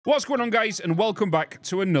What's going on, guys, and welcome back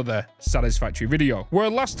to another Satisfactory video, where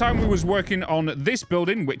last time we was working on this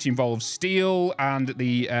building, which involves steel and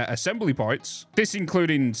the assembly parts, this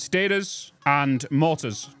including stators and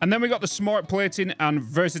mortars. And then we got the smart plating and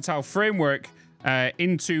versatile framework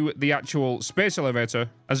into the actual space elevator,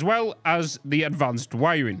 as well as the advanced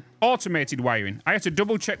wiring, automated wiring. I had to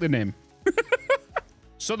double check the name.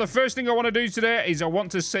 So the first thing I want to do today is I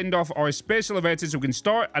want to send off our space elevators so we can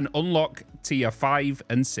start and unlock tier 5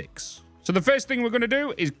 and 6. So the first thing we're going to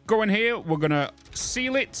do is go in here, we're going to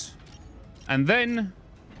seal it, and then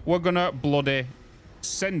we're going to bloody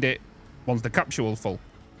send it once the capsule is full.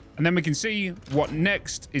 And then we can see what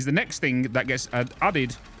next is the next thing that gets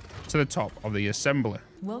added to the top of the assembly.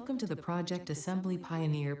 Welcome to the Project Assembly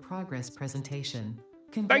Pioneer Progress presentation.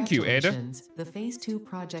 Thank you, Ada. The Phase 2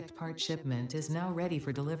 project part shipment is now ready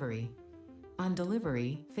for delivery. On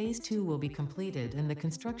delivery, Phase 2 will be completed and the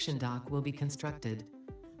construction dock will be constructed.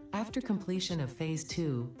 After completion of Phase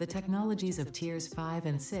 2, the technologies of Tiers 5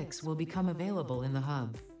 and 6 will become available in the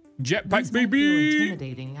hub. Jetpack, These baby! might feel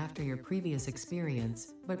intimidating after your previous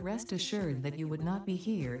experience, but rest assured that you would not be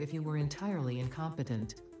here if you were entirely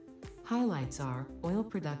incompetent. Highlights are oil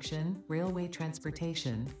production, railway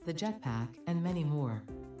transportation, the jetpack, and many more.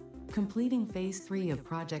 Completing Phase 3 of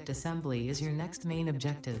Project Assembly is your next main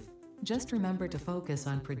objective. Just remember to focus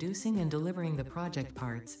on producing and delivering the project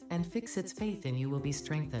parts, and Fixit's faith in you will be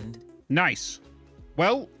strengthened. Nice.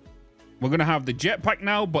 Well, we're going to have the jetpack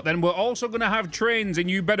now, but then we're also going to have trains, and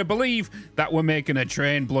you better believe that we're making a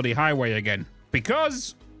train bloody highway again,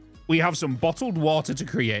 because we have some bottled water to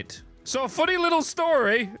create. So, funny little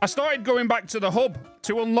story, I started going back to the hub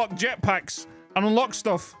to unlock jetpacks and unlock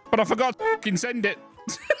stuff, but I forgot to fucking send it.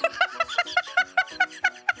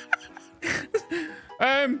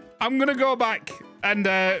 I'm gonna go back and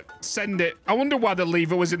send it. I wonder why the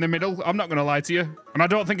lever was in the middle. I'm not gonna lie to you. And I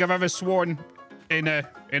don't think I've ever sworn in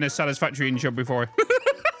a Satisfactory intro before.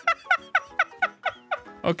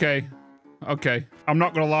 Okay. Okay, I'm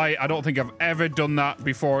not gonna lie, I don't think I've ever done that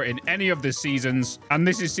before in any of the seasons, and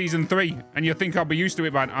this is season 3, and you think I'll be used to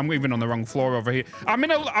it, but I'm even on the wrong floor over here. I'm in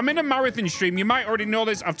a marathon stream. You might already know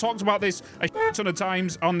this. I've talked about this a ton of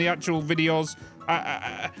times on the actual videos.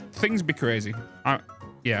 Things be crazy.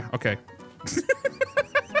 Yeah, okay.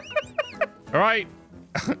 All right,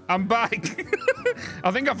 I'm back. I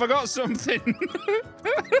think I forgot something.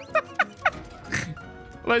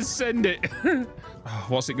 Let's send it. Oh,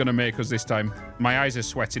 what's it gonna make us this time? My eyes are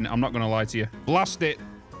sweating. I'm not gonna lie to you. Blast it.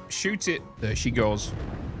 Shoot it. There she goes.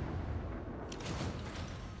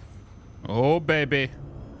 Oh, baby.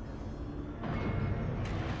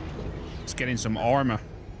 It's getting some armor.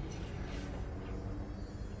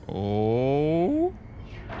 Oh.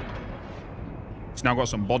 It's now got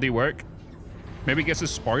some body work. Maybe it gets a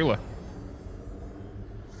spoiler.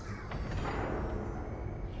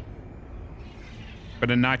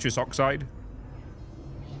 Bit of nitrous oxide.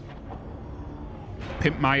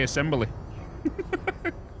 Pimp my assembly.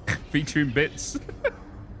 Featuring Bitz.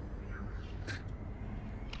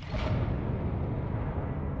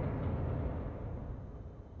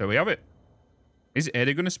 There we have it. Is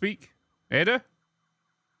Ada gonna speak? Ada?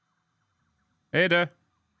 Ada?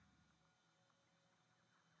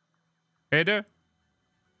 Ada?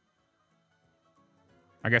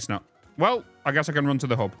 I guess not. Well, I guess I can run to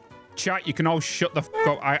the hub. Chat, you can all shut the f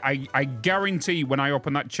up. I guarantee when I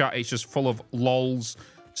open that chat, it's just full of lols,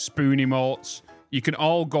 spoon emotes. You can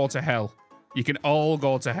all go to hell. You can all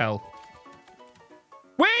go to hell.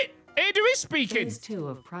 Wait! Ada is speaking! Phase 2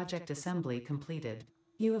 of Project Assembly completed.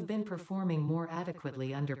 You have been performing more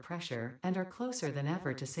adequately under pressure and are closer than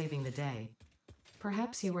ever to saving the day.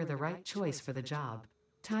 Perhaps you were the right choice for the job.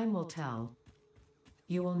 Time will tell.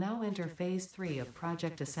 You will now enter Phase 3 of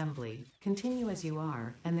Project Assembly. Continue as you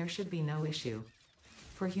are, and there should be no issue.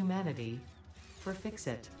 For humanity. For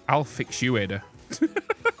Fixit. I'll fix you, Ada.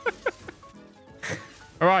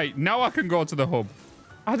 All right, now I can go to the hub.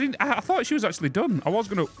 I thought she was actually done. I was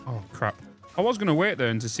gonna. Oh crap! I was gonna wait there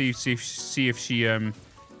and to see if she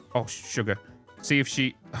Oh sugar. See if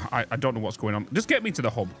she. I don't know what's going on. Just get me to the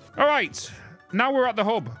hub. All right. Now we're at the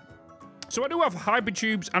hub. So I do have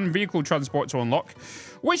hypertubes and vehicle transport to unlock,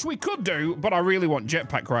 which we could do, but I really want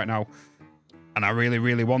jetpack right now. And I really,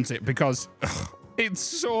 really want it because it's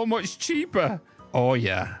so much cheaper. Oh,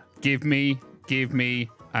 yeah. Give me.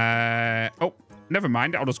 Oh, never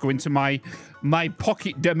mind. I'll just go into my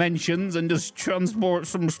pocket dimensions and just transport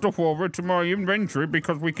some stuff over to my inventory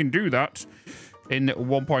because we can do that in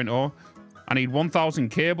 1.0. I need 1,000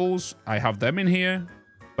 cables. I have them in here.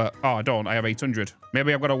 But, oh, I don't. I have 800.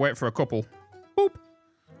 Maybe I've got to wait for a couple. Boop.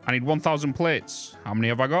 I need 1,000 plates. How many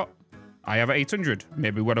have I got? I have 800.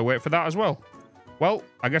 Maybe we're gonna wait for that as well. Well,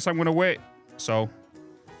 I guess I'm gonna wait. So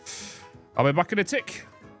I'll be back in a tick.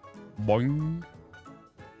 Boing.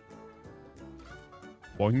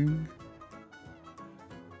 Boing.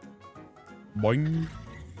 Boing.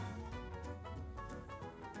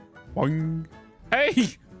 Boing.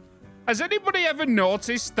 Hey! Has anybody ever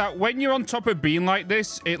noticed that when you're on top of being like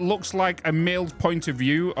this, it looks like a male's point of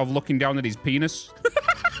view of looking down at his penis?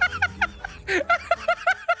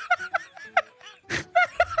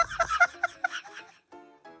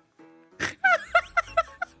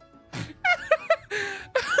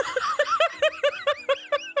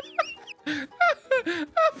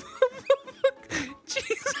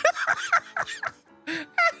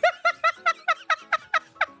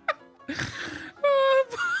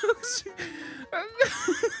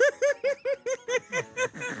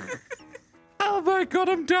 Oh my god,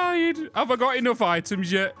 I'm dying. Have I got enough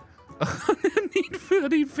items yet? I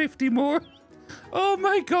need 50 more. Oh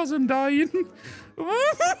my god, I'm dying.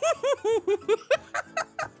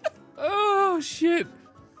 Oh shit.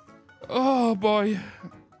 Oh boy.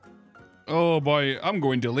 Oh boy, I'm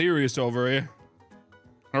going delirious over here.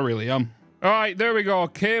 I really am. All right, there we go.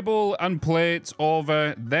 Cable and plates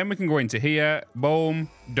over. Then we can go into here. Boom.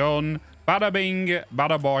 Done. Bada bing.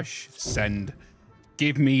 Bada bosh. Send.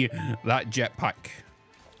 Give me that jetpack.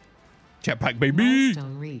 Jetpack, baby.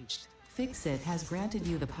 Milestone reached. Fix-It has granted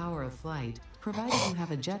you the power of flight, provided you have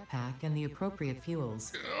a jetpack and the appropriate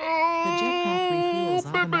fuels. The jetpack refuels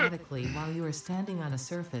automatically while you are standing on a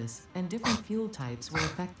surface, and different fuel types will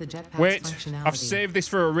affect the jetpack's functionality. I've saved this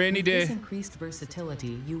for a rainy day. With this increased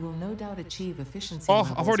versatility, you will no doubt achieve efficiency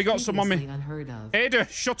Oh, I've already got some on me. Unheard of. Ada,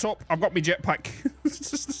 shut up. I've got my jetpack.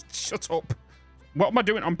 Shut up. What am I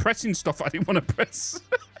doing? I'm pressing stuff I didn't want to press.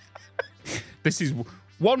 This is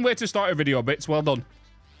one way to start a video, Bitz. Well done.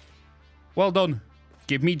 Well done.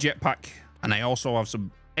 Give me jetpack. And I also have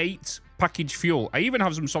some 8 package fuel. I even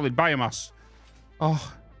have some solid biomass.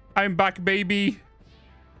 Oh, I'm back, baby.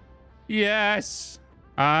 Yes.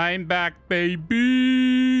 I'm back,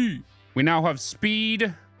 baby. We now have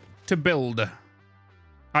speed to build.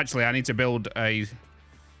 Actually, I need to build a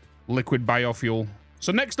liquid biofuel.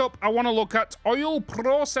 So next up, I want to look at oil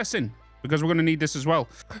processing, because we're going to need this as well.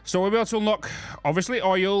 So we'll be able to unlock, obviously,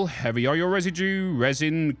 oil, heavy oil residue,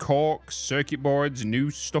 resin, cork, circuit boards, new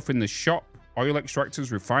stuff in the shop, oil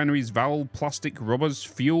extractors, refineries, valve, plastic, rubbers,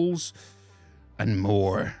 fuels, and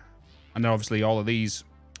more. And then obviously all of these.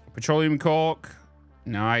 Petroleum cork,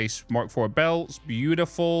 nice. Mark IV belts,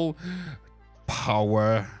 beautiful.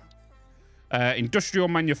 Power. Industrial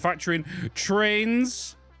manufacturing.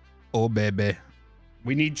 Trains. Oh, baby.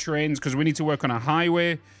 We need trains because we need to work on a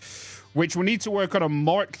highway, which we need to work on a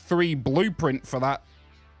Mark III blueprint for that.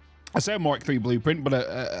 I say a Mark III blueprint, but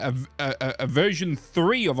a version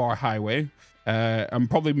 3 of our highway, and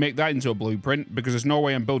probably make that into a blueprint, because there's no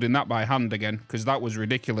way I'm building that by hand again, because that was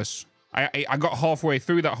ridiculous. I got halfway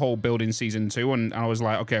through that whole building season 2, and I was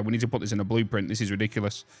like, okay, we need to put this in a blueprint. This is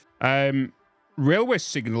ridiculous. Railway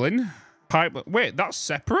signaling. Pipe. Wait, that's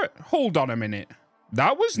separate? Hold on a minute.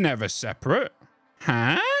 That was never separate.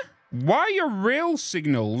 Huh? Why are rail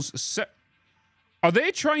signals Are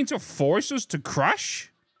they trying to force us to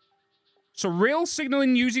crash? So rail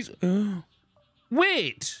signaling uses...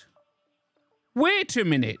 Wait. Wait a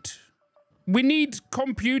minute. We need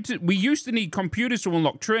computer... We used to need computers to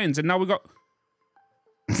unlock trains, and now we got...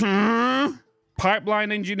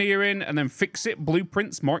 Pipeline engineering, and then Fix-It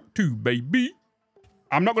Blueprints Mark II, baby.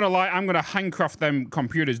 I'm not going to lie, I'm going to handcraft them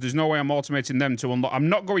computers. There's no way I'm automating them to unlock. I'm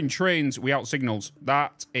not going trains without signals.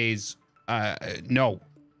 That is, no.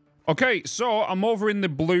 Okay, so I'm over in the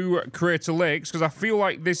blue Crater Lakes because I feel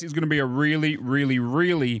like this is going to be a really, really,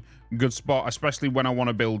 really good spot, especially when I want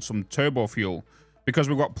to build some turbo fuel. Because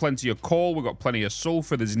we've got plenty of coal, we've got plenty of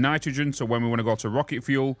sulfur, there's nitrogen, so when we want to go to rocket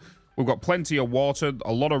fuel, we've got plenty of water,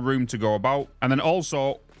 a lot of room to go about. And then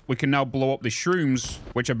also... we can now blow up the shrooms,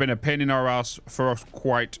 which have been a pain in our ass for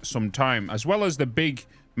quite some time, as well as the big,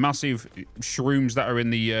 massive shrooms that are in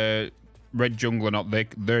the red jungle and not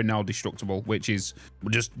they're now destructible, which is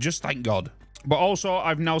just thank God. But also,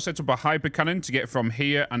 I've now set up a hyper cannon to get from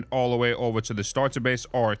here and all the way over to the starter base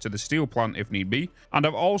or to the steel plant if need be. And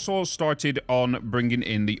I've also started on bringing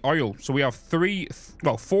in the oil. So we have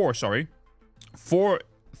four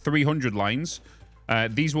 300 lines.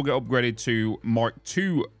 These will get upgraded to Mark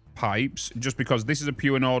II pipes, just because this is a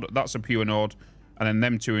pure node, that's a pure node, and then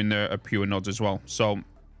them two in there are pure nodes as well. So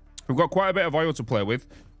We've got quite a bit of oil to play with.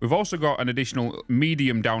 We've also got an additional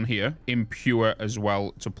medium down here, impure as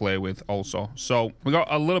well, to play with also. So we got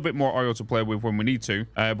a little bit more oil to play with when we need to.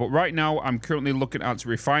 But right now, I'm currently looking at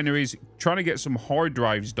refineries, trying to get some hard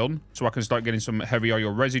drives done so I can start getting some heavy oil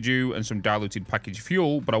residue and some diluted packaged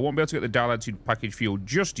fuel. But I won't be able to get the diluted packaged fuel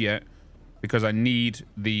just yet because I need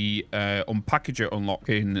the unpackager unlock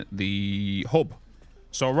in the hub.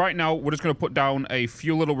 So right now, we're just going to put down a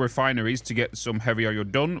few little refineries to get some heavy oil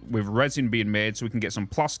done with resin being made so we can get some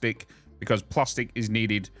plastic because plastic is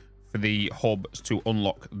needed for the hub to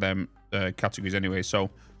unlock them categories anyway. So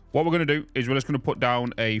what we're going to do is we're just going to put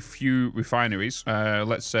down a few refineries.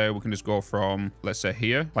 Let's say we can just go from, let's say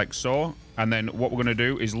here, like so. And then what we're going to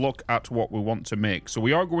do is look at what we want to make. So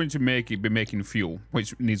we are going to be making fuel,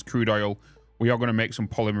 which needs crude oil. We are going to make some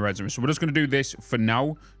polymer resin. So we're just going to do this for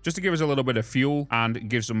now, just to give us a little bit of fuel and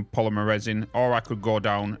give some polymer resin. Or I could go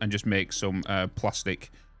down and just make some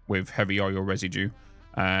plastic with heavy oil residue.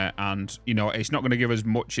 And, you know, it's not going to give us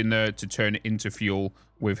much in there to turn it into fuel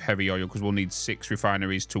with heavy oil because we'll need 6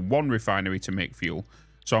 refineries to 1 refinery to make fuel.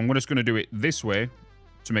 So I'm just going to do it this way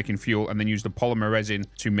to making fuel and then use the polymer resin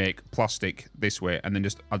to make plastic this way and then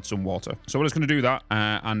just add some water. So we're just going to do that.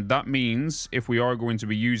 And that means if we are going to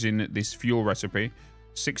be using this fuel recipe,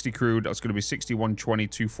 60 crude, that's going to be 60, 120,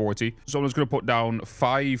 240. So I'm just going to put down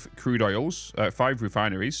 5 crude oils, 5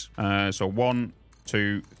 refineries. So 1,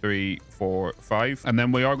 2, 3, 4, 5. And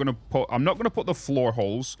then we are going to put, I'm not going to put the floor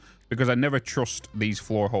holes because I never trust these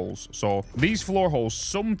floor holes. So these floor holes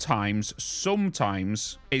sometimes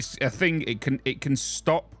it's a thing, it can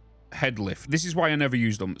stop head lift. This is why I never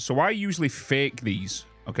use them. So I usually fake these,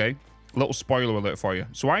 okay? Little spoiler alert for you.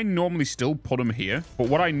 So I normally still put them here, but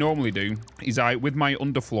what I normally do is with my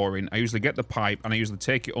underflooring, I usually get the pipe and I usually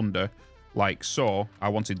take it under like so. I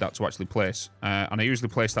wanted that to actually place, and I usually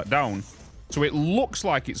place that down. So it looks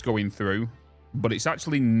like it's going through, but it's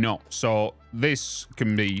actually not. So this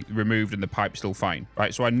can be removed and the pipe's still fine,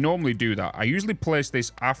 right? So I normally do that. I usually place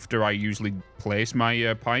this after I usually place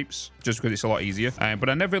my pipes, just because it's a lot easier. But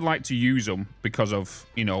I never like to use them because of,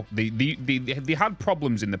 you know, they had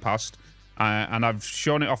problems in the past, and I've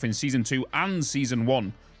shown it off in Season 2 and Season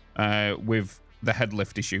 1 with the head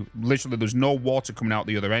lift issue. Literally, there's no water coming out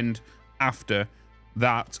the other end after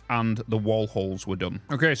that and the wall holes were done.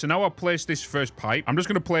 Okay, so now I'll place this first pipe. I'm just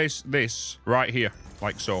going to place this right here,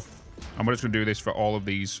 like so. I'm just going to do this for all of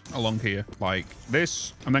these along here, like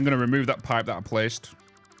this. I'm then going to remove that pipe that I placed.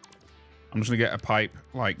 I'm just going to get a pipe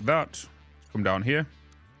like that. Come down here.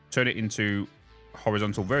 Turn it into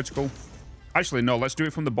horizontal vertical. Actually, no, let's do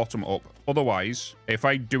it from the bottom up. Otherwise, if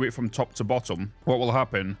I do it from top to bottom, what will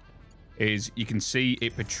happen is you can see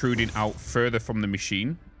it protruding out further from the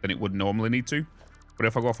machine than it would normally need to. But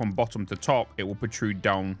if I go from bottom to top, it will protrude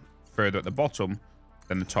down further at the bottom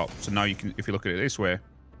than the top. So now you can, if you look at it this way,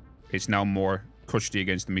 it's now more cushy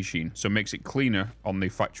against the machine. So it makes it cleaner on the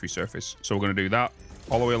factory surface. So we're going to do that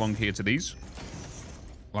all the way along here to these,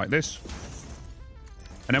 like this.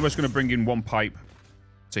 And then we're just going to bring in 1 pipe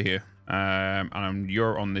to here. And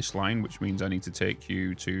you're on this line, which means I need to take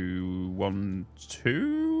you to 1,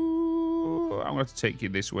 2. I'm going to take you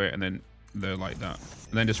this way and then there like that.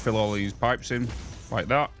 And then just fill all these pipes in like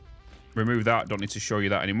that. Remove that. Don't need to show you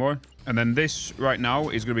that anymore. And then this right now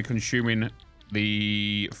is going to be consuming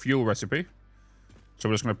the fuel recipe. So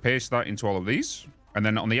we're just going to paste that into all of these. And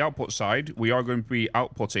then on the output side, we are going to be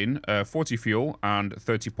outputting 40 fuel and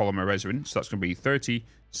 30 polymer resin. So that's going to be 30,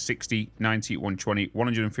 60, 90, 120,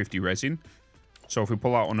 150 resin. So if we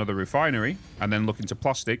pull out another refinery and then look into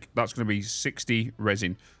plastic, that's going to be 60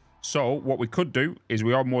 resin. So what we could do is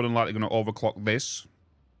we are more than likely going to overclock this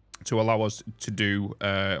to allow us to do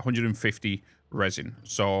 150 resin.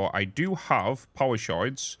 So I do have power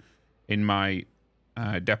shards in my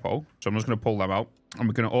depot. So I'm just going to pull them out. And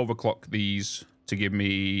we're going to overclock these to give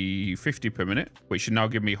me 50 per minute, which should now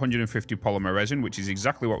give me 150 polymer resin, which is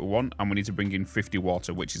exactly what we want. And we need to bring in 50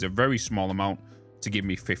 water, which is a very small amount to give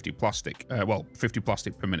me 50 plastic. 50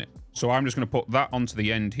 plastic per minute. So I'm just going to put that onto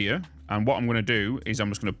the end here. And what I'm going to do is I'm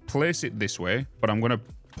just going to place it this way, but I'm going to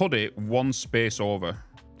put it 1 space over.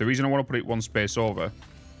 The reason I want to put it 1 space over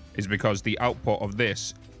is because the output of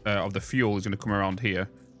this, of the fuel, is going to come around here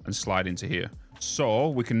and slide into here. So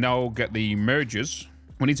we can now get the mergers.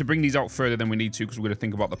 We need to bring these out further than we need to because we're going to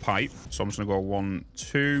think about the pipe. So I'm just going to go 1,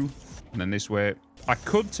 2, and then this way. I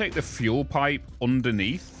could take the fuel pipe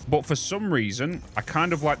underneath, but for some reason, I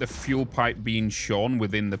kind of like the fuel pipe being shown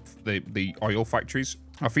within the oil factories.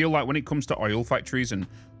 I feel like when it comes to oil factories and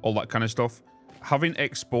all that kind of stuff, having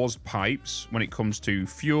exposed pipes when it comes to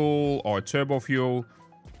fuel or turbo fuel,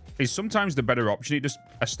 is sometimes the better option. It just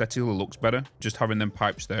aesthetically looks better, just having them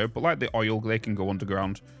pipes there. But like the oil, they can go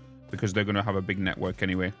underground because they're going to have a big network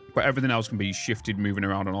anyway. But everything else can be shifted, moving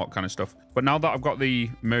around and all that kind of stuff. But now that I've got the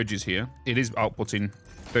merges here, it is outputting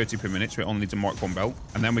 30 per minute, so it only needs a Mark 1 belt.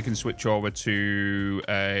 And then we can switch over to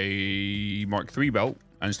a Mark 3 belt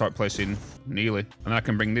and start placing nearly. And I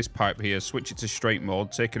can bring this pipe here, switch it to straight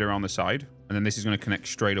mode, take it around the side, and then this is going to connect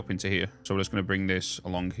straight up into here. So we're just going to bring this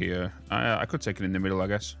along here. I could take it in the middle, I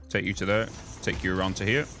guess. Take you to there, take you around to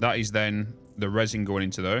here. That is then the resin going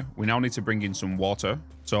into there. We now need to bring in some water.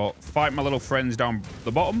 So fight my little friends down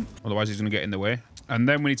the bottom, otherwise he's going to get in the way. And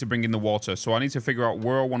then we need to bring in the water. So I need to figure out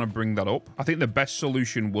where I want to bring that up. I think the best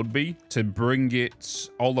solution would be to bring it,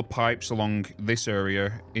 all the pipes along this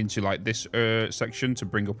area into like this section to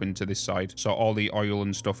bring up into this side. So all the oil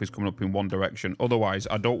and stuff is coming up in one direction. Otherwise,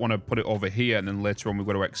 I don't want to put it over here and then later on we've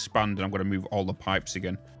got to expand and I'm going to move all the pipes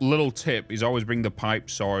again. Little tip is always bring the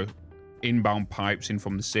pipes or inbound pipes in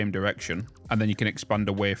from the same direction, and then you can expand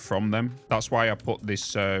away from them. That's why I put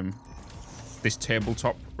this this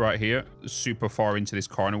tabletop right here super far into this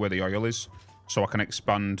corner where the oil is, so I can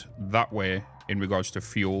expand that way in regards to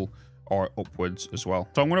fuel or upwards as well.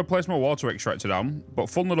 So I'm going to place my water extractor down.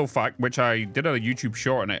 But fun little fact, which I did a YouTube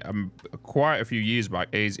short on it quite a few years back,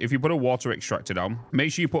 is if you put a water extractor down,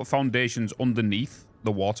 make sure you put foundations underneath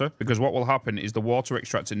the water, because what will happen is the water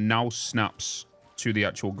extractor now snaps to the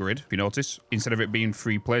actual grid, if you notice, instead of it being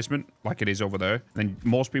free placement like it is over there. Then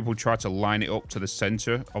most people try to line it up to the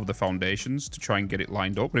center of the foundations to try and get it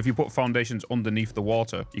lined up. But if you put foundations underneath the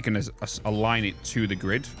water, you can align it to the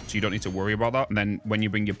grid, so you don't need to worry about that. And then when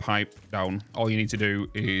you bring your pipe down, all you need to do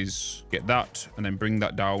is get that and then bring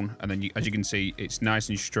that down, and then as you can see, it's nice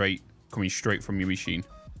and straight, coming straight from your machine.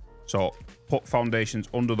 So put foundations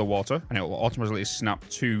under the water and it will automatically snap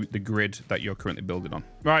to the grid that you're currently building on.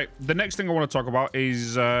 Right, the next thing I want to talk about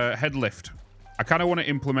is head lift. I kind of want to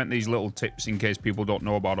implement these little tips in case people don't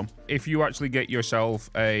know about them. If you actually get yourself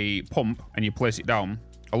a pump and you place it down,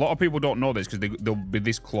 a lot of people don't know this because they'll be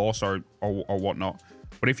this close or whatnot.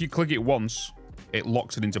 But if you click it once, it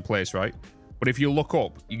locks it into place, right? But if you look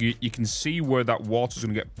up, you can see where that water's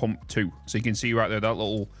going to get pumped to. So you can see right there, that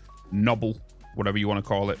little knobble, whatever you want to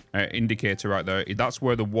call it, indicator right there. That's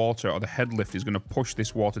where the water or the head lift is going to push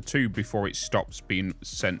this water to before it stops being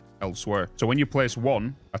sent elsewhere. So when you place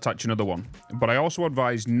one, attach another one. But I also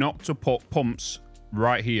advise not to put pumps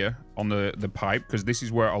right here on the pipe, because this is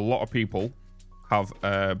where a lot of people have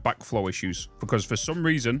backflow issues, because for some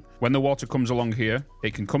reason when the water comes along here,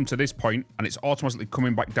 it can come to this point and it's automatically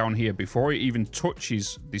coming back down here before it even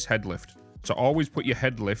touches this head lift. So always put your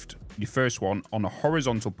head lift, your first one, on a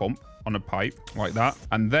horizontal pump on a pipe like that,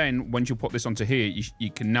 and then once you put this onto here, you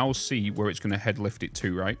can now see where it's going to head lift it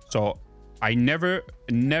to, right? So I never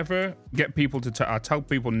get people to I tell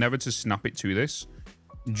people never to snap it to this.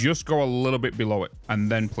 Just go a little bit below it and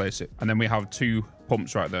then place it, and then we have two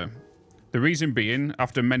pumps right there. The reason being,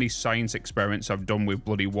 after many science experiments I've done with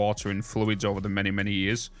bloody water and fluids over the many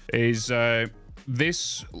years, is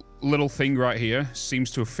this little thing right here seems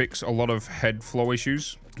to fix a lot of head flow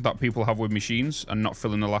issues that people have with machines and not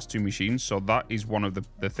filling the last two machines. So that is one of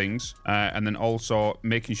the things. And then also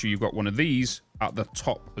making sure you've got one of these at the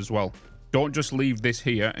top as well. Don't just leave this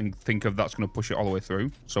here and think of that's going to push it all the way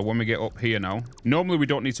through. So when we get up here now, normally we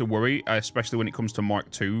don't need to worry, especially when it comes to Mark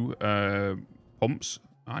II pumps.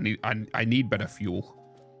 I need better fuel.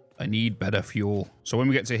 I need better fuel. So when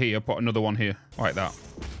we get to here, put another one here like that.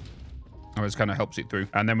 It just kind of helps it through.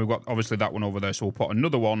 And then we've got obviously that one over there, so we'll put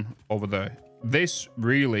another one over there. This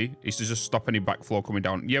really is to just stop any backflow coming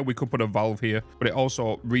down. Yeah, we could put a valve here, but it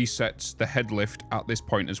also resets the head lift at this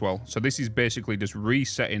point as well. So this is basically just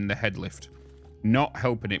resetting the head lift, not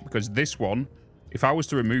helping it, because this one, if I was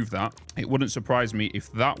to remove that, it wouldn't surprise me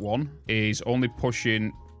if that one is only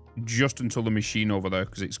pushing just until the machine over there,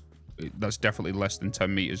 because that's definitely less than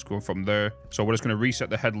 10 meters going from there. So we're just going to reset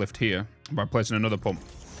the head lift here by placing another pump.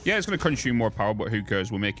 Yeah, it's going to consume more power, but who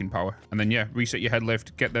cares? We're making power. And then, yeah, reset your head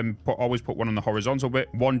lift. Get them, always put one on the horizontal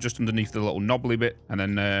bit, one just underneath the little knobbly bit, and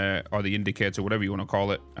then, or the indicator, whatever you want to call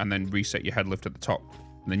it, and then reset your head lift at the top.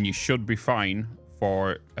 And then you should be fine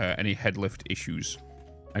for any head lift issues.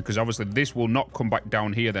 Because obviously this will not come back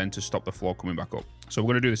down here then to stop the flow coming back up. So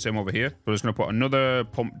we're going to do the same over here. We're just going to put another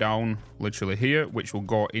pump down literally here, which will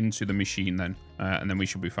go into the machine then. And then we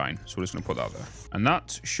should be fine. So we're just going to put that there. And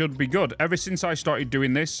that should be good. Ever since I started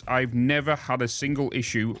doing this, I've never had a single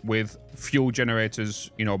issue with fuel generators,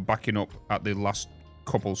 you know, backing up at the last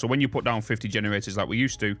couple. So when you put down 50 generators like we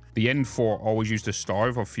used to, the N4 always used to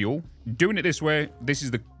starve of fuel. Doing it this way, this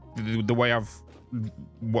is the way I've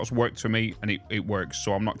what's worked for me, and it works,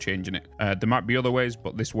 so I'm not changing it. There might be other ways,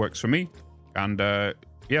 but this works for me. And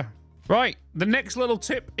yeah. Right, the next little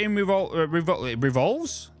tip in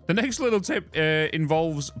revolves. The next little tip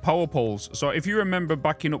involves power poles. So if you remember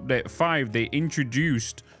back in update 5, they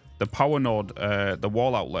introduced the power node, the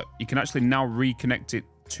wall outlet. You can actually now reconnect it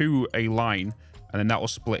to a line, and then that will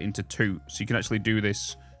split into 2. So you can actually do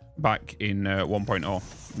this back in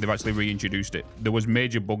 1.0. They've actually reintroduced it. There was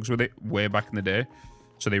major bugs with it way back in the day,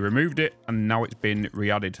 so they removed it, and now it's been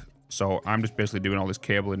re-added. So I'm just basically doing all this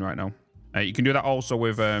cabling right now. You can do that also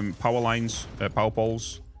with power lines, power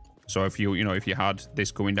poles. So if you had this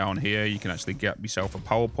going down here, you can actually get yourself a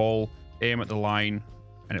power pole, aim at the line,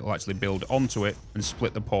 and it will actually build onto it and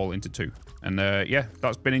split the pole into 2. And yeah,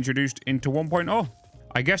 that's been introduced into 1.0.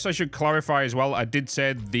 I guess I should clarify as well. I did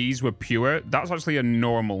say these were pure. That's actually a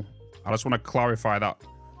normal. I just want to clarify that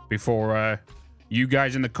before you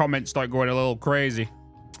guys in the comments start going a little crazy.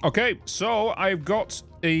 Okay, so I've got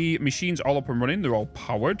the machines all up and running. They're all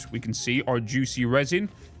powered. We can see our juicy resin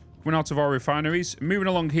coming out of our refineries. Moving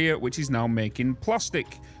along here, which is now making plastic.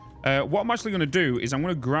 What I'm actually going to do is I'm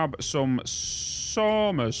going to grab some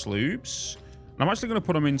summer sloops. And I'm actually going to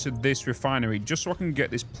put them into this refinery just so I can get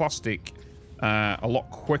this plastic a lot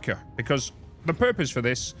quicker. Because the purpose for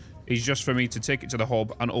this is just for me to take it to the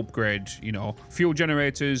hub and upgrade, you know, fuel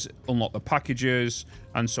generators, unlock the packages,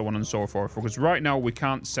 and so on and so forth. Because right now we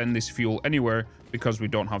can't send this fuel anywhere because we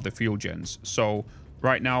don't have the fuel gens. So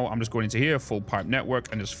right now I'm just going into here, full pipe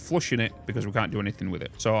network, and just flushing it because we can't do anything with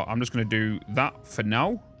it. So I'm just going to do that for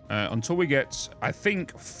now until we get, I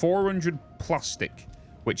think, 400 plastic,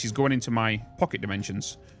 which is going into my pocket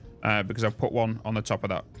dimensions. Because I've put one on the top of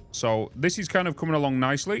that. So this is kind of coming along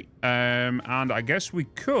nicely. And I guess we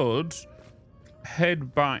could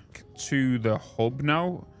head back to the hub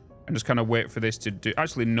now and just kind of wait for this to do.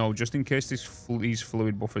 Actually, no, just in case these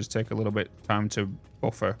fluid buffers take a little bit time to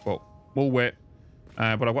buffer, but we'll wait.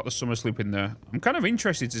 But I've got the summer sloop in there. I'm kind of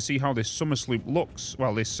interested to see how this summer sloop looks.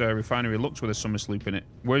 Well, this refinery looks with a summer sloop in it.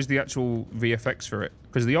 Where's the actual VFX for it?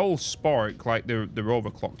 Because they all spark like they're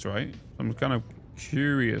overclocked, right? I'm kind of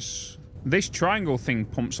curious. This triangle thing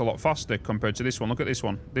pumps a lot faster compared to this one. Look at this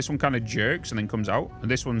one. This one kind of jerks and then comes out.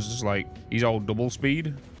 And this one's just like, he's all double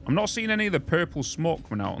speed. I'm not seeing any of the purple smoke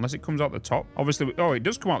coming out unless it comes out the top. Obviously, oh, it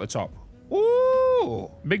does come out the top.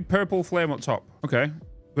 Ooh, big purple flame up top. Okay,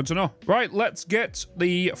 good to know. Right, let's get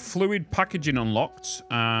the fluid packaging unlocked.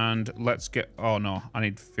 And let's get, oh no, I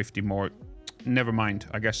need 50 more. Never mind.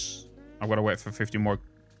 I guess I've got to wait for 50 more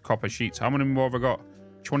copper sheets. How many more have I got?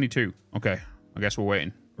 22. Okay. I guess we're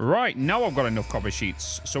waiting. Right, now I've got enough copper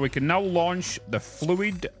sheets, so we can now launch the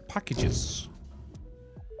fluid packages.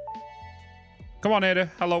 Come on, Ada.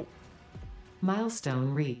 Hello.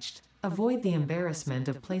 Milestone reached. Avoid the embarrassment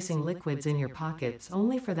of placing liquids in your pockets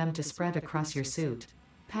only for them to spread across your suit.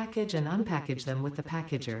 Package and unpackage them with the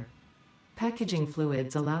packager. Packaging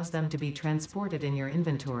fluids allows them to be transported in your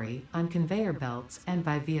inventory, on conveyor belts, and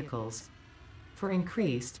by vehicles. For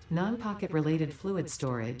increased, non-pocket related fluid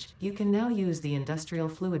storage, you can now use the industrial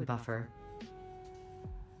fluid buffer.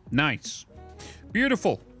 Nice.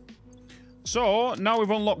 Beautiful. So now we've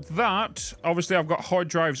unlocked that. Obviously, I've got hard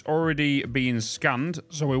drives already being scanned.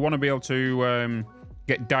 So we want to be able to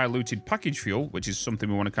get diluted package fuel, which is something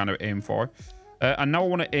we want to kind of aim for. And now I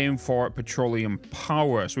want to aim for petroleum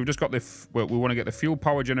power. So we've just got the, we want to get the fuel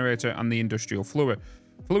power generator and the industrial fluid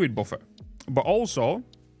buffer. But also,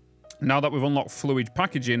 now that we've unlocked fluid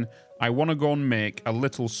packaging, I want to go and make a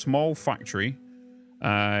little small factory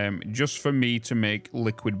just for me to make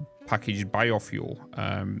liquid packaged biofuel.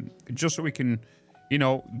 Just so we can, you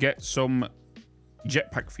know, get some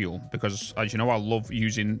jetpack fuel. Because, as you know, I love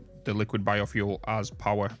using the liquid biofuel as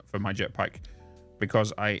power for my jetpack.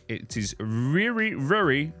 Because it is very,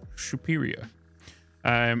 very superior.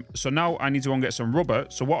 So now I need to go and get some rubber.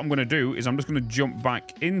 So what I'm going to do is I'm just going to jump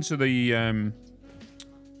back into the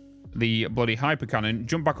bloody hyper cannon,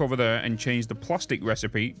 jump back over there and change the plastic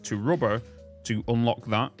recipe to rubber to unlock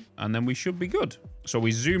that, and then we should be good. So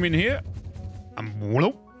we zoom in here and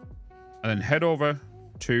then head over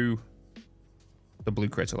to the Blue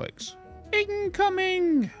Crater Lakes.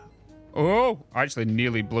 Incoming! Oh, I actually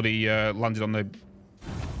nearly bloody landed on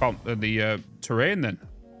the terrain then.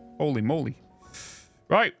 Holy moly.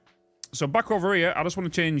 Right, so back over here, I just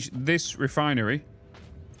want to change this refinery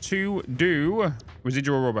to do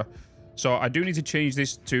residual rubber. So I do need to change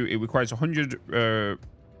this to, it requires 100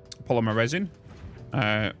 polymer resin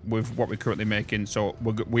with what we're currently making. So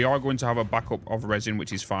we are going to have a backup of resin,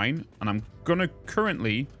 which is fine. And I'm going to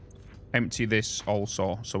currently empty this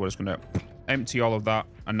also. So we're just going to empty all of that.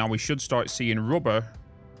 And now we should start seeing rubber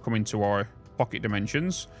coming to our pocket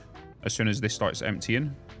dimensions as soon as this starts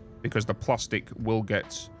emptying, because the plastic will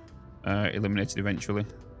get eliminated eventually.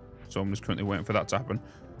 So I'm just currently waiting for that to happen.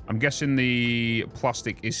 I'm guessing the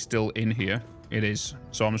plastic is still in here. It is.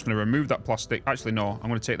 So I'm just going to remove that plastic. Actually, no. I'm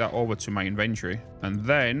going to take that over to my inventory. And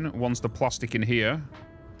then once the plastic in here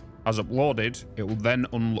has uploaded, it will then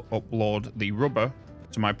upload the rubber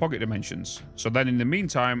to my pocket dimensions. So then in the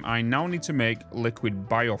meantime, I now need to make liquid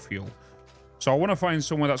biofuel. So I want to find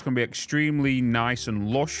somewhere that's going to be extremely nice and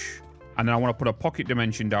lush. And then I want to put a pocket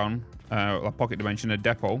dimension down, a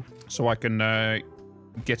depot, so I can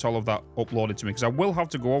get all of that uploaded to me, because I will have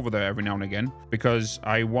to go over there every now and again, because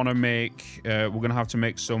I want to make we're gonna have to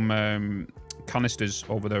make some canisters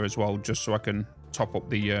over there as well, just so I can top up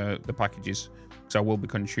the packages, because I will be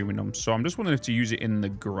consuming them. So I'm just wondering if to use it in the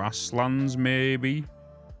grasslands, maybe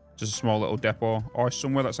just a small little depot, or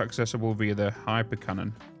somewhere that's accessible via the hyper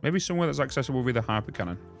cannon. Maybe somewhere that's accessible via the hyper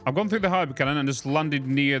cannon. I've gone through the hyper cannon and just landed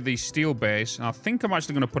near the steel base, and I think I'm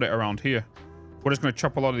actually going to put it around here. We're just going to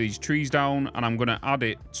chop a lot of these trees down, and I'm going to add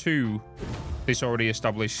it to this already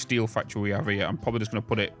established steel factory we have here. I'm probably just going to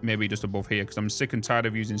put it maybe just above here, because I'm sick and tired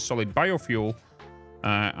of using solid biofuel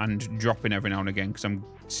and dropping every now and again, because I'm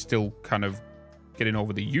still kind of getting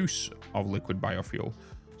over the use of liquid biofuel.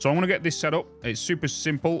 So I'm going to get this set up. It's super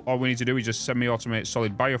simple. All we need to do is just semi-automate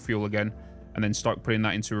solid biofuel again, and then start putting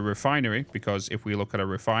that into a refinery, because if we look at a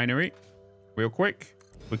refinery real quick,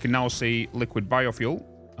 we can now see liquid biofuel.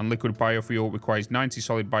 And liquid biofuel requires 90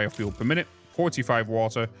 solid biofuel per minute, 45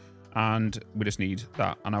 water, and we just need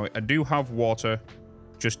that. And I do have water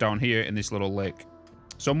just down here in this little lake.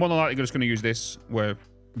 So I'm more than likely just going to use this where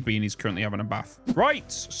Beanie's currently having a bath.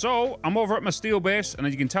 Right, so I'm over at my steel base, and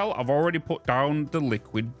as you can tell, I've already put down the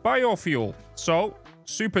liquid biofuel. So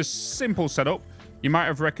super simple setup. You might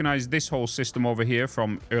have recognized this whole system over here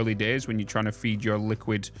from early days when you're trying to feed your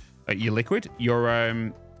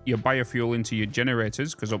your biofuel into your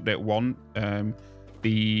generators, because update 1,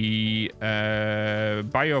 the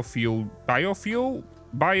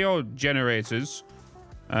bio generators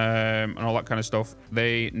and all that kind of stuff,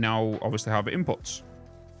 they now obviously have inputs.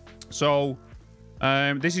 So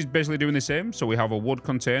this is basically doing the same. So we have a wood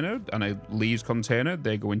container and a leaves container.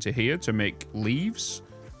 They go into here to make leaves.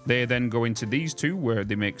 They then go into these two where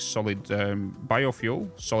they make solid biofuel.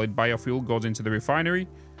 Solid biofuel goes into the refinery,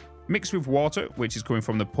 mixed with water, which is coming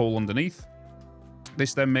from the pole underneath.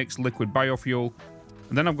 This then makes liquid biofuel.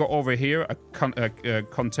 And then I've got over here a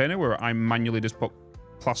container where I manually just put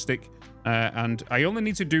plastic. And I only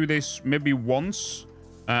need to do this maybe once.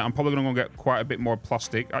 I'm probably going to go get quite a bit more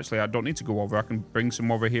plastic. Actually, I don't need to go over. I can bring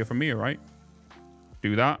some over here from here, right?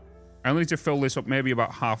 Do that. I only need to fill this up maybe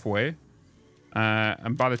about halfway.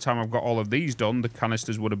 And by the time I've got all of these done, the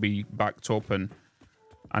canisters would be backed up,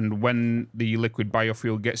 and when the liquid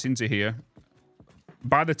biofuel gets into here,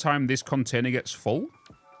 by the time this container gets full,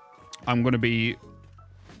 I'm going to be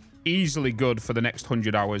easily good for the next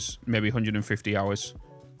 100 hours, maybe 150 hours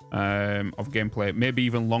of gameplay, maybe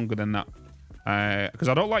even longer than that. Because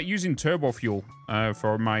I don't like using turbo fuel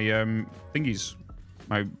for my thingies,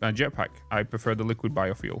 my jetpack. I prefer the liquid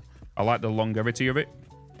biofuel. I like the longevity of it,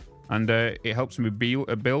 and it helps me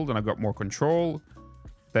build, and I've got more control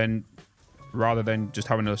than rather than just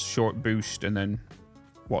having a short boost and then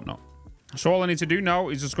whatnot. So all I need to do now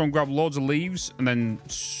is just go and grab loads of leaves and then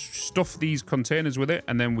stuff these containers with it,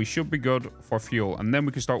 and then we should be good for fuel. And then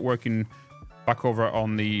we can start working back over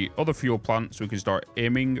on the other fuel plant, so we can start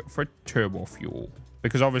aiming for turbo fuel,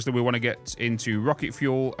 because obviously we want to get into rocket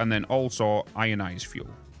fuel and then also ionized fuel.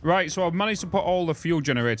 Right, so I've managed to put all the fuel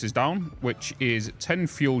generators down, which is 10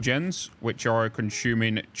 fuel gens, which are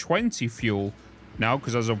consuming 20 fuel now,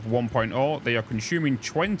 because as of 1.0, they are consuming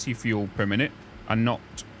 20 fuel per minute and not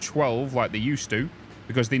 12 like they used to,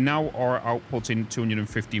 because they now are outputting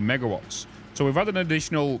 250 megawatts. So we've had an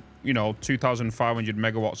additional, 2,500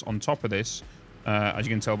 megawatts on top of this. As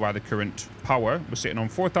you can tell by the current power, we're sitting on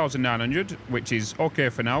 4,900, which is okay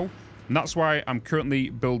for now. And that's why I'm currently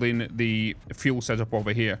building the fuel setup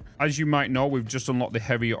over here. As you might know, we've just unlocked the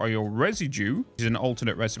heavy oil residue, which is an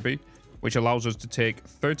alternate recipe, which allows us to take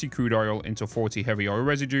 30 crude oil into 40 heavy oil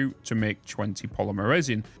residue to make 20 polymer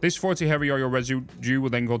resin. This 40 heavy oil residue will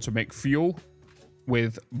then go to make fuel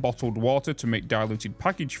with bottled water to make diluted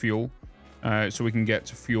package fuel, so we can get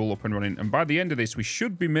fuel up and running. And by the end of this, we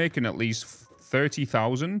should be making at least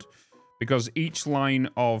 30,000, because each line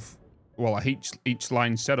of, each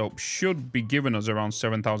line setup should be giving us around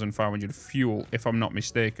 7,500 fuel, if I'm not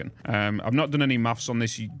mistaken. I've not done any maths on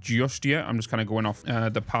this just yet. I'm just kind of going off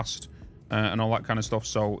the past and all that kind of stuff,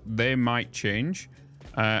 so they might change.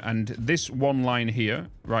 And this one line here,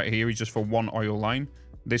 right here, is just for one oil line.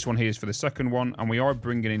 This one here is for the second one, and we are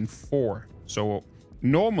bringing in 4. So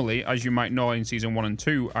normally, as you might know in Season 1 and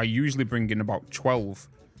 2, I usually bring in about 12,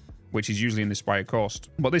 which is usually in the Spire cost.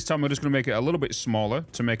 But this time, we're just going to make it a little bit smaller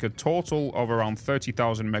to make a total of around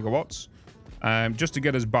 30,000 megawatts, just to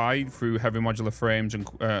get us by through heavy modular frames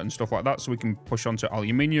and stuff like that, so we can push onto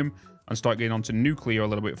aluminium and start getting onto nuclear a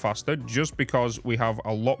little bit faster, just because we have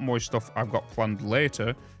a lot more stuff I've got planned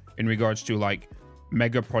later in regards to like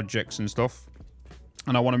mega projects and stuff.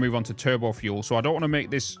 And I want to move on to turbo fuel, so I don't want to make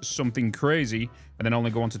this something crazy and then only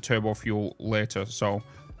go on to turbo fuel later. So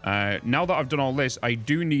now that I've done all this, I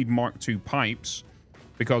do need Mark II pipes,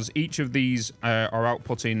 because each of these are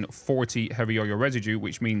outputting 40 heavy oil residue,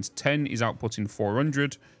 which means 10 is outputting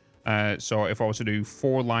 400. So if I was to do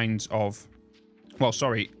 4 lines of, well,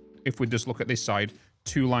 sorry, if we just look at this side,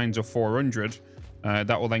 2 lines of 400,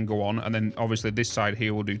 that will then go on. And then obviously this side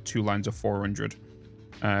here will do 2 lines of 400.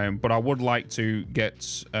 But I would like to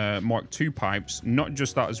get Mark II pipes, not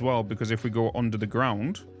just that as well, because if we go under the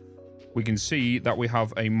ground, we can see that we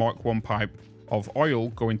have a Mark I pipe of oil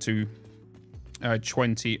going to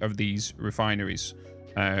 20 of these refineries,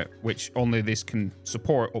 which only this can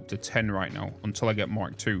support up to 10 right now until I get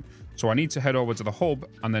Mark II. So I need to head over to the hub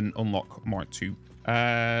and then unlock Mark II.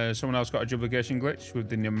 Someone else got a duplication glitch with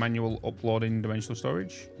the manual uploading dimensional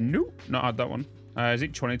storage? Nope, not had that one. Is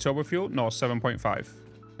it 20 turbo fuel? No, 7.5.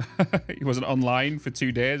 He wasn't online for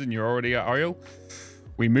 2 days and you're already at oil.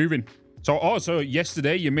 We moving. So also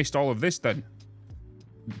yesterday you missed all of this then.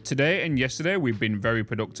 Today and yesterday we've been very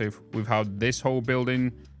productive. We've had this whole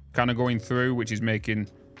building kind of going through, which is making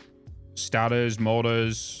starters,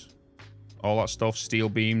 motors, all that stuff, steel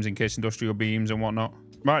beams, encased industrial beams and whatnot.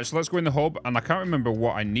 Right, so let's go in the hub, and I can't remember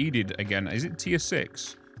what I needed again. Is it tier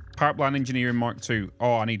 6? Pipeline engineering Mark II.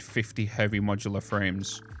 Oh, I need 50 heavy modular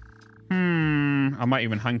frames. I might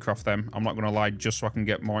even handcraft them. I'm not going to lie, just so I can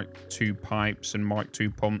get Mark II pipes and Mark II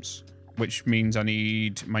pumps, which means I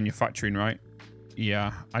need manufacturing, right?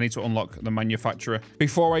 Yeah, I need to unlock the manufacturer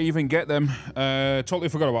before I even get them. Totally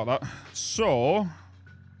forgot about that. So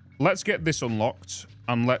let's get this unlocked,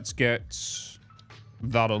 and let's get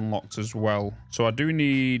that unlocked as well. So I do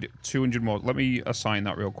need 200 more. Let me assign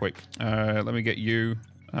that real quick. Let me get you.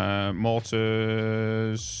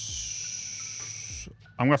 Mortars.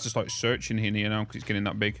 I'm gonna have to start searching here now because it's getting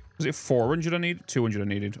that big. Is it 400 I need? 200 I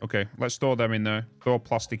needed. Okay, let's throw them in there. Throw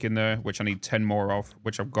plastic in there, which I need 10 more of,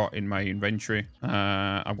 which I've got in my inventory.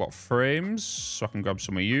 I've got frames, so I can grab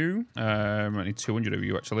some of you. I need 200 of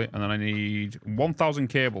you actually, and then I need 1,000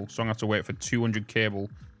 cable, so I'm gonna have to wait for 200 cable.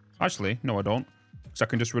 Actually, no, I don't. So I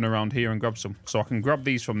can just run around here and grab some. So I can grab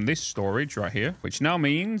these from this storage right here, which now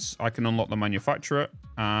means I can unlock the manufacturer.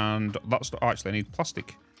 And that's actually I need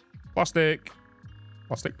plastic. Plastic.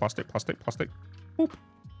 Plastic, plastic, plastic, plastic. Boop.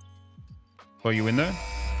 Throw you in there.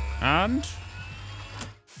 And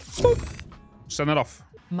boop. Send it off.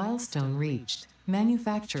 Milestone reached.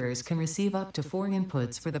 Manufacturers can receive up to 4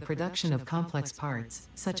 inputs for the production of complex parts,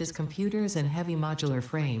 such as computers and heavy modular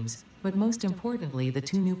frames, but most importantly, the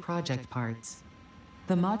 2 new project parts.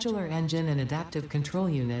 The modular engine and adaptive control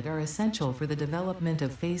unit are essential for the development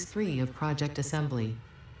of Phase 3 of project assembly.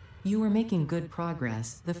 You are making good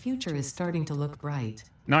progress. The future is starting to look bright.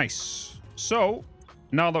 Nice. So,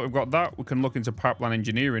 now that we've got that, we can look into pipeline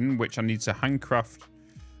engineering, which I need to handcraft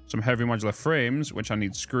some heavy modular frames, which I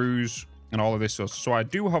need screws and all of this stuff. So I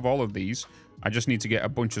do have all of these. I just need to get a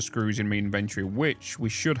bunch of screws in my inventory, which we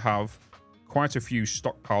should have quite a few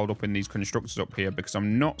stockpiled up in these constructors up here, because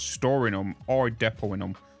I'm not storing them or depoting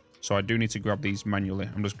them. So I do need to grab these manually.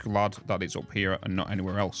 I'm just glad that it's up here and not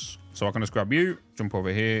anywhere else. So I can just grab you, jump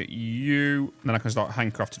over here, you, and then I can start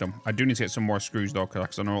handcrafting them. I do need to get some more screws though,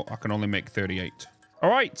 because I know I can only make 38. All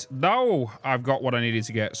right, now I've got what I needed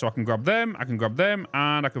to get. So I can grab them,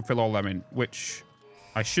 and I can fill all them in, which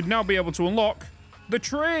I should now be able to unlock the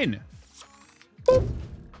train. Boop.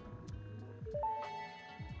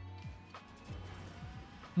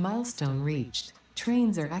 Milestone reached.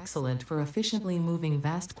 Trains are excellent for efficiently moving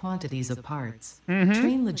vast quantities of parts.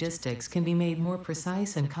 Train logistics can be made more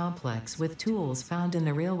precise and complex with tools found in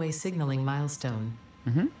the railway signaling milestone.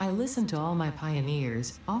 I listen to all my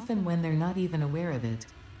pioneers, often when they're not even aware of it.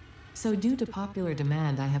 So due to popular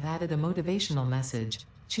demand, I have added a motivational message.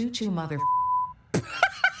 Choo-choo mother...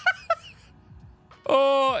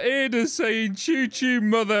 Oh, Ada's saying choo-choo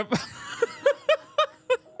mother...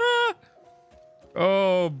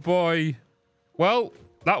 Oh boy. Well,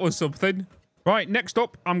 that was something. Right, next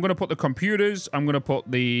up, I'm going to put the computers, I'm going to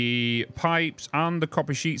put the pipes and the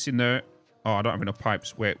copper sheets in there. Oh, I don't have enough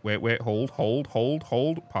pipes. Wait,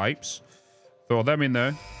 hold. Pipes. Throw them in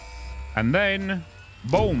there. And then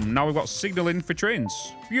Boom. Now we've got signaling for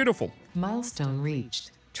trains. Beautiful. Milestone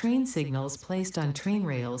reached. Train signals placed on train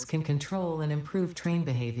rails can control and improve train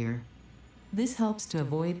behavior. This helps to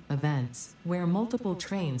avoid events where multiple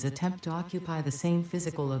trains attempt to occupy the same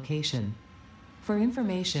physical location. For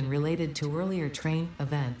information related to earlier train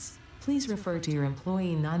events, please refer to your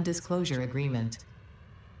employee non-disclosure agreement.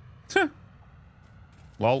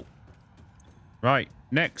 Lol. Right,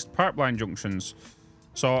 next, pipeline junctions.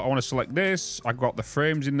 So I want to select this. I've got the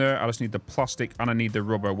frames in there. I just need the plastic and I need the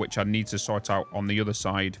rubber, which I need to sort out on the other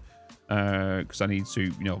side. Because I need to,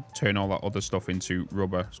 you know, turn all that other stuff into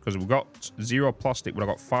rubber. Because we've got 0 plastic, but I've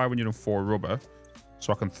got 504 rubber.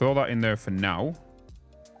 So I can throw that in there for now.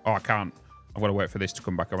 Oh, I can't. I've got to wait for this to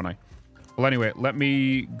come back, haven't I? Well, anyway, let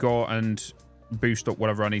me go and boost up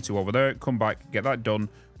whatever I need to over there. Come back, get that done,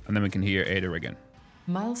 and then we can hear Ada again.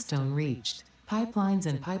 Milestone reached. Pipelines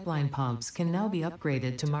and pipeline pumps can now be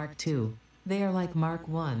upgraded to Mark II. They are like Mark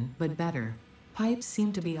I, but better. Pipes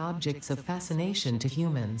seem to be objects of fascination to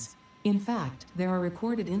humans. In fact, there are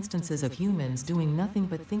recorded instances of humans doing nothing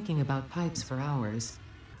but thinking about pipes for hours.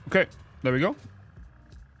 Okay, there we go.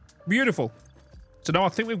 Beautiful. So now I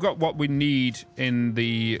think we've got what we need in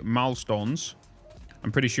the milestones.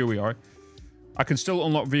 I'm pretty sure we are. I can still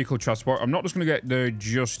unlock vehicle transport. I'm not just going to get there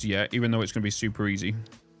just yet, even though it's going to be super easy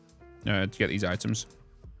to get these items.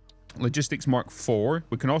 Logistics Mark IV.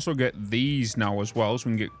 We can also get these now as well. So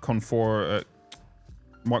we can get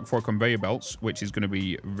Mark IV conveyor belts, which is going to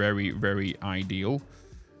be very, very ideal.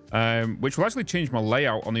 Which will actually change my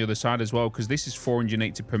layout on the other side as well, because this is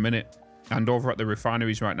 480 per minute. And over at the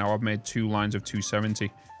refineries right now, I've made 2 lines of 270.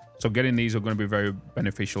 So getting these are going to be very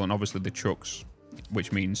beneficial. And obviously the trucks,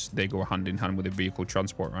 which means they go hand in hand with the vehicle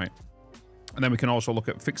transport, right? And then we can also look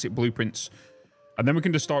at fix-it blueprints. And then we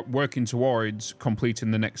can just start working towards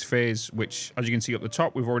completing the next phase, which, as you can see up the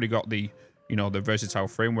top, we've already got the, you know, the versatile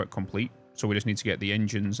framework complete. So we just need to get the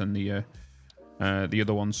engines and the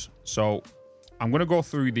other ones. So I'm going to go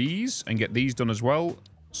through these and get these done as well.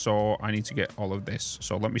 So I need to get all of this.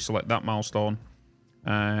 So let me select that milestone.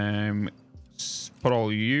 Put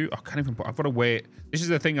all you. I can't even put. I've got to wait. This is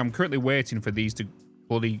the thing. I'm currently waiting for these to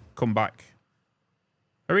bloody come back.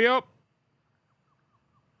 Hurry up.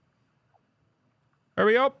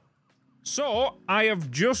 Hurry up. So I have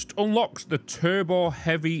just unlocked the turbo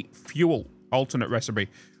heavy fuel alternate recipe,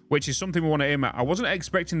 which is something we want to aim at. I wasn't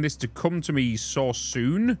expecting this to come to me so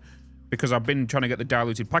soon, because I've been trying to get the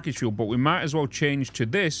diluted package fuel, but we might as well change to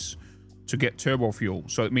this to get turbo fuel.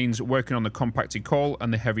 So it means working on the compacted coal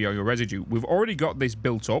and the heavy oil residue. We've already got this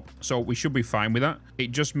built up, so we should be fine with that.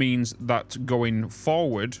 It just means that going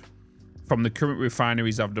forward from the current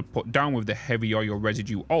refineries I've put down with the heavy oil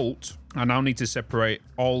residue alt, I now need to separate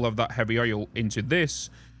all of that heavy oil into this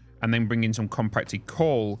and then bring in some compacted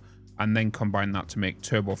coal and then combine that to make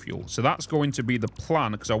turbo fuel. So that's going to be the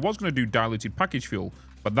plan, because I was going to do diluted package fuel,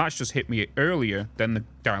 but that's just hit me earlier than the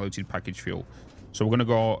diluted package fuel. So we're going to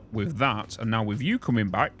go with that. And now with you coming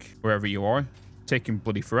back, wherever you are, taking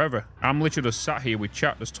bloody forever. I'm literally just sat here with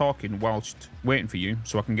chat just talking whilst waiting for you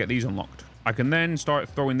so I can get these unlocked. I can then start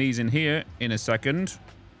throwing these in here in a second.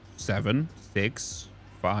 7, 6,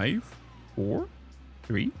 5, 4,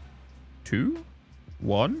 3, 2,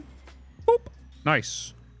 1. Boop.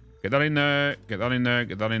 Nice. Get that in there. Get that in there.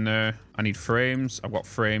 Get that in there. I need frames. I've got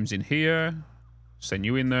frames in here. Send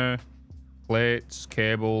you in there. Plates,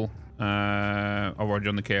 cable. I've already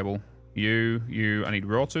done the cable. You. I need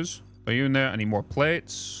rotors. Are you in there? I need more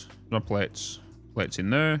plates. No plates. Plates in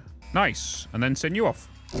there. Nice. And then send you off.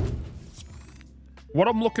 What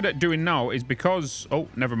I'm looking at doing now is because... Oh,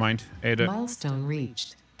 never mind. Ada. Milestone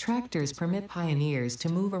reached. Tractors permit pioneers to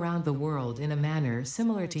move around the world in a manner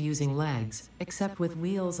similar to using legs, except with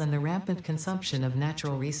wheels and the rampant consumption of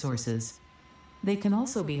natural resources. They can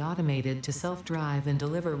also be automated to self-drive and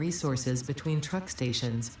deliver resources between truck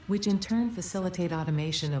stations, which in turn facilitate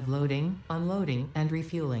automation of loading, unloading, and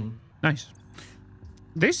refueling. Nice.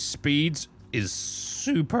 This speed is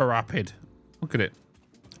super rapid. Look at it.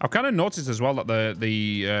 I've kind of noticed as well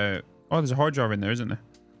that oh, there's a hard drive in there, isn't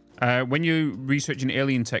there? When you're researching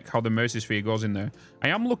alien tech, how the Mercisphere goes in there. I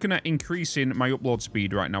am looking at increasing my upload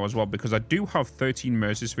speed right now as well, because I do have 13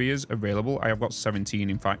 Mercispheres available. I have got 17,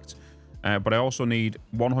 in fact. But I also need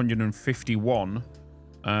 151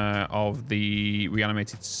 of the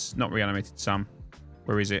not reanimated SAM.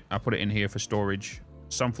 Where is it? I put it in here for storage.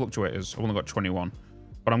 SAM fluctuators. I've only got 21.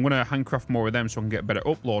 But I'm going to handcraft more of them so I can get better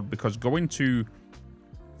upload, because going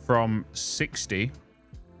from 60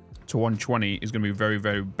 to 120 is going to be very,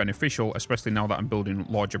 very beneficial, especially now that I'm building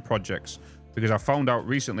larger projects. Because I found out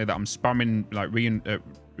recently that I'm spamming like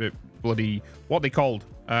bloody what they called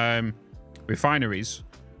refineries.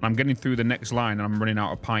 I'm getting through the next line and I'm running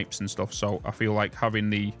out of pipes and stuff. So I feel like having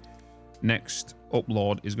the next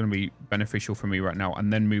upload is going to be beneficial for me right now,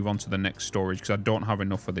 and then move on to the next storage because I don't have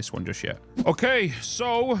enough for this one just yet. Okay,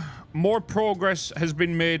 so more progress has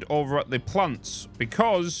been made over at the plants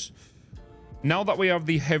because now that we have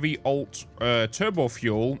the heavy alt turbo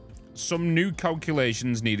fuel, some new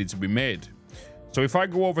calculations needed to be made. So if I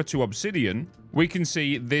go over to Obsidian, we can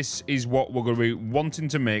see this is what we're going to be wanting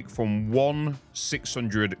to make from one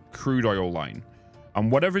 600 crude oil line.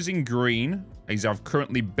 And whatever's in green is I've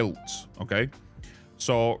currently built, okay?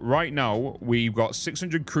 So right now, we've got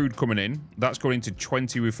 600 crude coming in. That's going into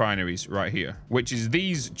 20 refineries right here, which is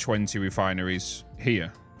these 20 refineries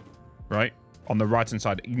here, right? On the right-hand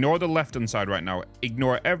side. Ignore the left-hand side right now.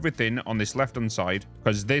 Ignore everything on this left-hand side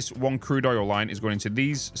because this one crude oil line is going into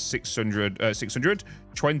these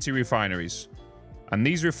 20 refineries. And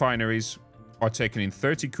these refineries are taking in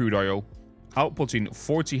 30 crude oil, outputting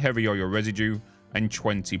 40 heavy oil residue and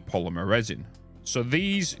 20 polymer resin. So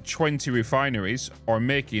these 20 refineries are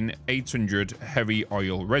making 800 heavy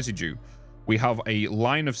oil residue. We have a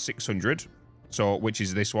line of 600, so which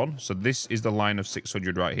is this one. So this is the line of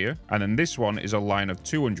 600 right here. And then this one is a line of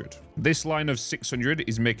 200. This line of 600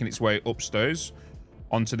 is making its way upstairs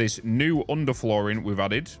onto this new underflooring we've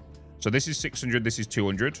added. So this is 600, this is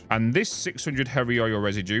 200. And this 600 heavy oil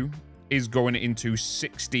residue is going into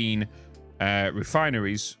 16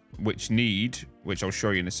 refineries, which I'll show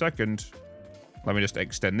you in a second. Let me just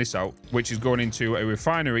extend this out, which is going into a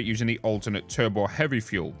refinery using the alternate turbo heavy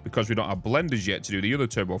fuel because we don't have blenders yet to do the other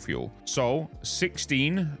turbo fuel. So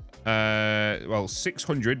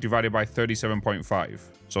 600 divided by 37.5.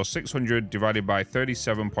 So 600 divided by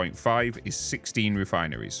 37.5 is 16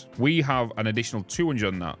 refineries. We have an additional 200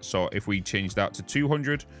 on that. So if we change that to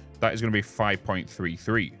 200, that is going to be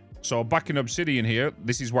 5.33. So back in Obsidian here,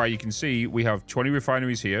 this is why you can see we have 20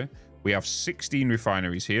 refineries here. We have 16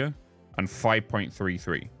 refineries here and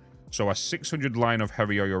 5.33. So a 600 line of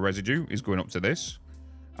heavy oil residue is going up to this.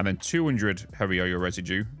 And then 200 heavy oil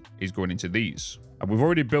residue is going into these. And we've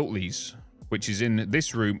already built these, which is in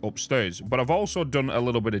this room upstairs. But I've also done a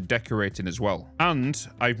little bit of decorating as well. And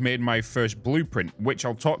I've made my first blueprint, which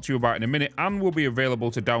I'll talk to you about in a minute and will be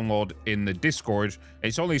available to download in the Discord.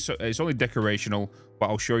 It's only decorational, but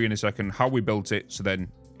I'll show you in a second how we built it. So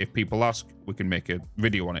then if people ask, we can make a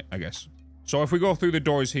video on it, I guess. So if we go through the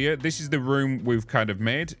doors here, this is the room we've kind of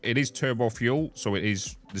made. It is turbo fuel, so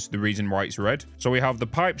this is the reason why it's red. So we have the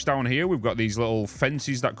pipes down here. We've got these little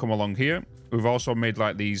fences that come along here. We've also made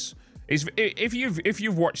like these. If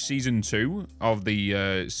you've watched season 2 of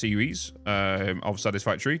the series of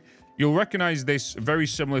Satisfactory, you'll recognize this very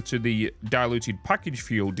similar to the diluted package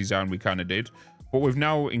fuel design we kind of did, but we've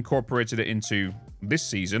now incorporated it into this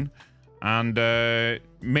season and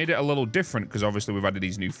made it a little different because obviously we've added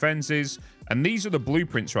these new fences. And these are the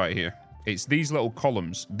blueprints right here. It's these little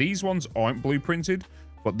columns. These ones aren't blueprinted,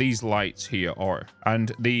 but these lights here are.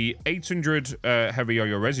 And the 800 heavy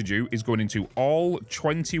oil residue is going into all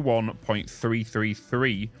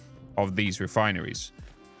 21.333 of these refineries.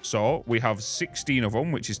 So we have 16 of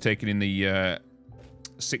them, which is taken in the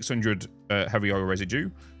 600 heavy oil residue.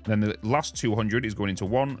 And then the last 200 is going into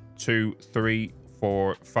 1, 2, 3,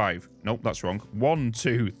 4, 5. Nope, that's wrong. 1,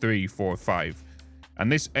 2, 3, 4, 5. And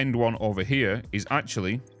this end one over here is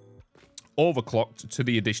actually overclocked to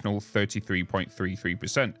the additional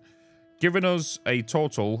 33.33%, giving us a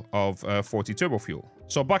total of 40 turbo fuel.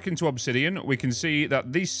 So back into Obsidian, we can see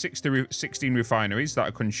that these 16 refineries that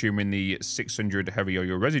are consuming the 600 heavy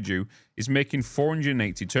oil residue is making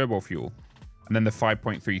 480 turbo fuel. And then the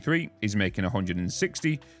 5.33 is making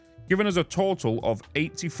 160, giving us a total of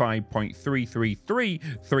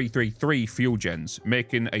 85.3333 fuel gens,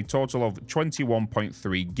 making a total of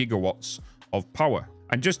 21.3 gigawatts of power.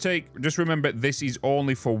 And just remember, this is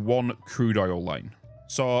only for one crude oil line.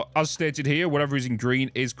 So as stated here, whatever is in green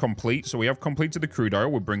is complete. So we have completed the crude oil.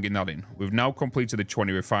 We're bringing that in. We've now completed the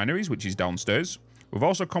 20 refineries, which is downstairs. We've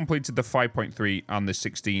also completed the 5.3 and the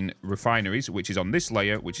 16 refineries, which is on this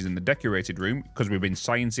layer, which is in the decorated room, because we've been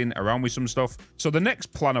sciencing around with some stuff. So the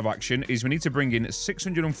next plan of action is we need to bring in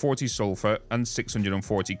 640 sulfur and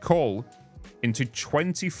 640 coal into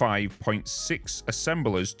 25.6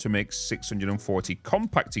 assemblers to make 640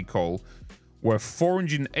 compacted coal, where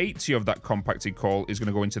 480 of that compacted coal is going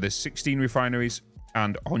to go into the 16 refineries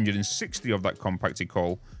and 160 of that compacted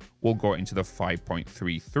coal will go into the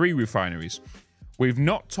 5.33 refineries. We've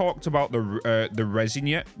not talked about the resin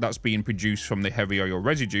yet that's being produced from the heavy oil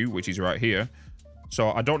residue, which is right here.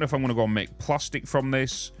 So I don't know if I'm going to go and make plastic from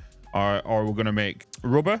this or we're going to make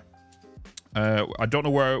rubber. I don't know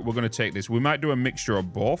where we're going to take this. We might do a mixture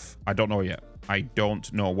of both. I don't know yet. I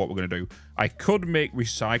don't know what we're going to do. I could make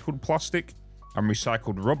recycled plastic and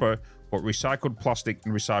recycled rubber, but recycled plastic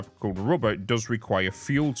and recycled rubber does require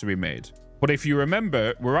fuel to be made. But if you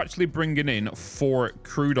remember, we're actually bringing in 4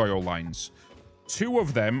 crude oil lines. 2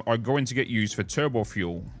 of them are going to get used for turbo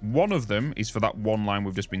fuel. 1 of them is for that one line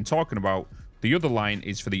we've just been talking about. The other line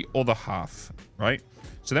is for the other half, right?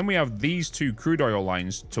 So then we have these 2 crude oil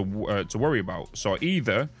lines to worry about. So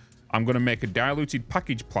either I'm going to make a diluted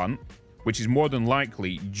package plant, which is more than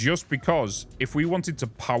likely just because if we wanted to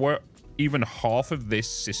power even half of this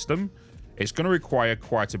system, it's going to require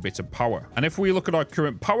quite a bit of power. And if we look at our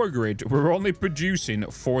current power grid, we're only producing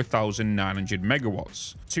 4,900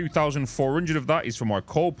 megawatts. 2,400 of that is from our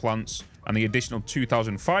coal plants, and the additional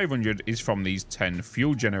 2,500 is from these 10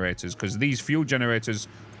 fuel generators, because these fuel generators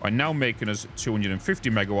are now making us 250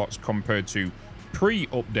 megawatts compared to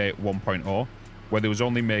pre-update 1.0, where they was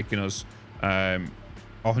only making us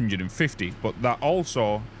 150. But that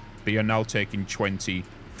also, they are now taking 20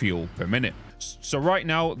 fuel per minute. So right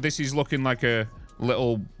now, this is looking like a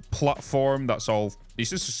little platform. That's all.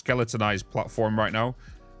 It's just a skeletonized platform right now.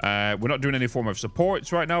 We're not doing any form of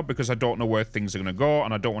supports right now because I don't know where things are going to go,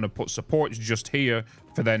 and I don't want to put supports just here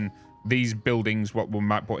for then these buildings, what we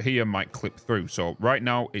might put here, might clip through. So right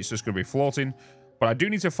now, it's just going to be floating. But I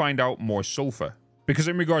do need to find out more sulfur, because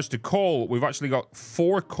in regards to coal, we've actually got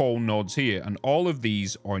 4 coal nodes here, and all of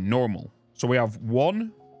these are normal. So we have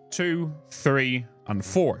 1, 2, 3, and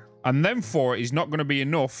 4. And then 4 is not going to be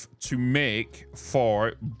enough to make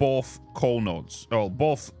for both coal nodes, or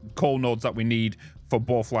both coal nodes that we need for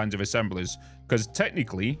both lines of assemblers. Because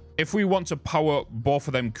technically, if we want to power both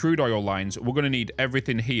of them crude oil lines, we're going to need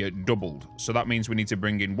everything here doubled. So that means we need to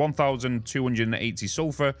bring in 1,280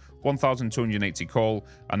 sulfur, 1,280 coal,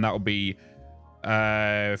 and that will be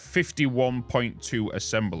 51.2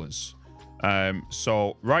 assemblers.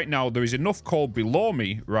 So right now, there is enough coal below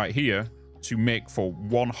me right here to make for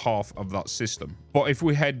 1/2 of that system. But if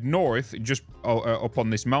we head north, just up on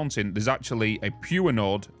this mountain, there's actually a pure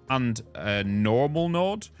node and a normal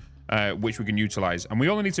node, which we can utilize. And we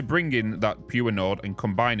only need to bring in that pure node and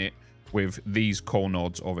combine it with these coal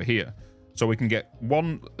nodes over here. So we can get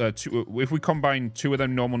 2, if we combine 2 of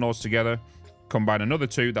them normal nodes together, combine another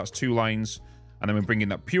 2, that's 2 lines, and then we bring in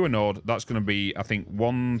that pure node, that's going to be, I think,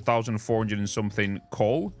 1,400 and something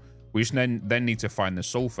coal. We just then need to find the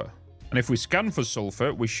sulfur. And if we scan for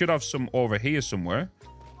sulfur, we should have some over here somewhere.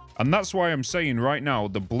 And that's why I'm saying right now,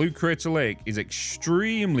 the Blue Crater Lake is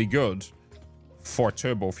extremely good for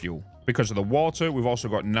turbo fuel. Because of the water, we've also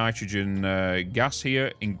got nitrogen gas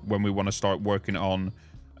here when we want to start working on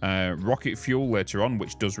rocket fuel later on,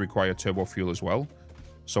 which does require turbo fuel as well.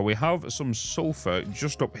 So we have some sulfur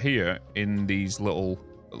just up here in these little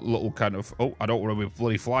kind of... Oh, I don't want to be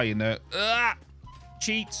bloody flying there. Ah!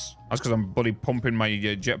 Cheats. That's because I'm bloody pumping my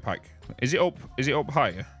jetpack. Is it up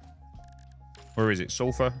higher? Where is it?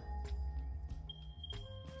 Sulfur?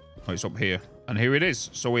 Oh, it's up here. And here it is.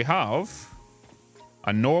 So we have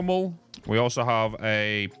a normal. We also have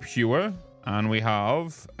a pure. And we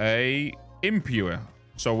have a impure.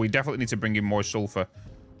 So we definitely need to bring in more sulfur,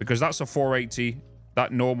 because that's a 480.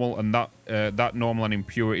 That normal and that normal and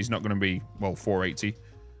impure is not going to be, well, 480.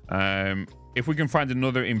 If we can find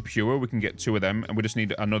another impure, we can get 2 of them, and we just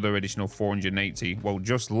need another additional 480. Well,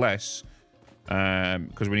 just less,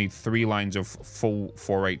 because we need 3 lines of full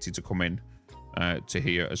 480 to come in to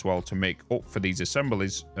here as well to make up for these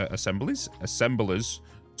assemblers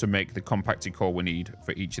to make the compacted core we need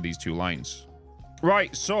for each of these 2 lines.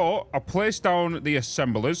 Right, so I placed down the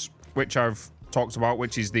assemblers, which I've talked about,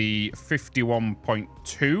 which is the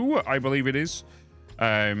 51.2, I believe it is.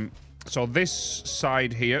 So this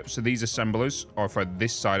side here, so these assemblers are for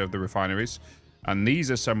this side of the refineries, and these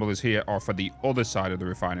assemblers here are for the other side of the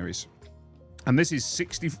refineries. And this is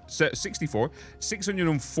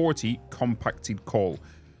 640 compacted coal.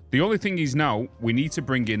 The only thing is now we need to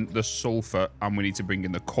bring in the sulfur and we need to bring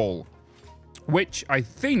in the coal, which I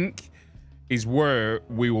think is where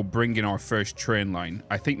we will bring in our first train line.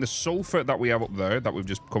 I think the sulfur that we have up there that we've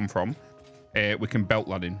just come from, we can belt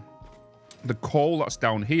that in. The coal that's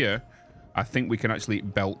down here, I think we can actually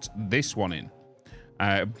belt this one in.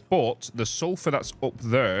 But the sulfur that's up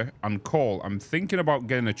there and coal, I'm thinking about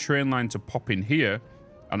getting a train line to pop in here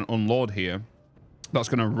and unload here. That's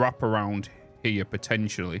going to wrap around here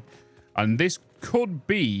potentially. And this could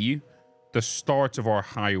be the start of our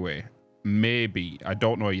highway. Maybe. I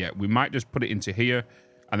don't know yet. We might just put it into here,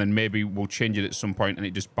 and then maybe we'll change it at some point and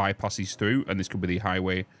it just bypasses through, and this could be the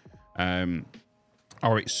highway.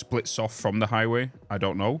 Or it splits off from the highway. I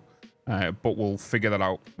don't know. but we'll figure that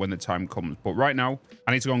out when the time comes. But right now,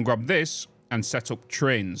 I need to go and grab this and set up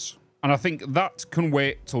trains. And I think that can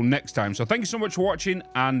wait till next time. So thank you so much for watching.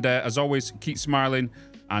 And as always, keep smiling.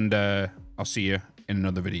 And I'll see you in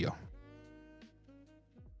another video.